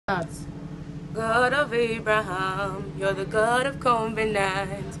God of Abraham, you're the God of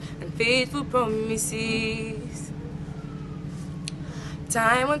covenant and faithful promises.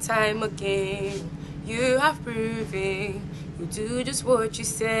 Time and time again, you have proven you do just what you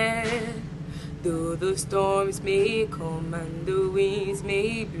said. Though the storms may come and the winds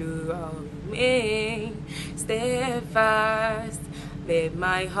may blow, I'll remain steadfast. Let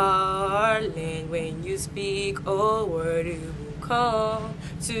my heart learn when you speak a word, it will come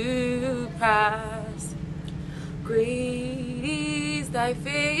to pass. Great is thy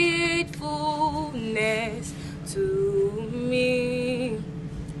faithfulness to me.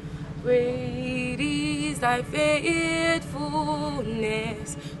 Great is thy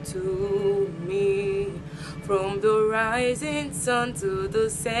faithfulness to me. From the rising sun to the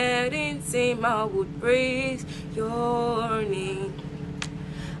setting sun, I would praise your name.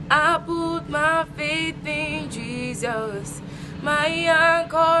 I put my faith in Jesus, my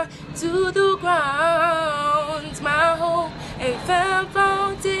anchor to the ground, my hope and firm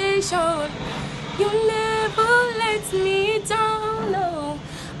foundation. You never let me down, no.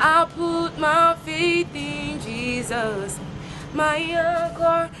 I put my faith in Jesus, my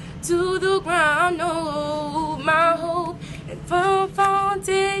anchor to the ground, no, my hope and firm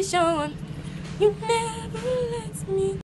foundation. You never let me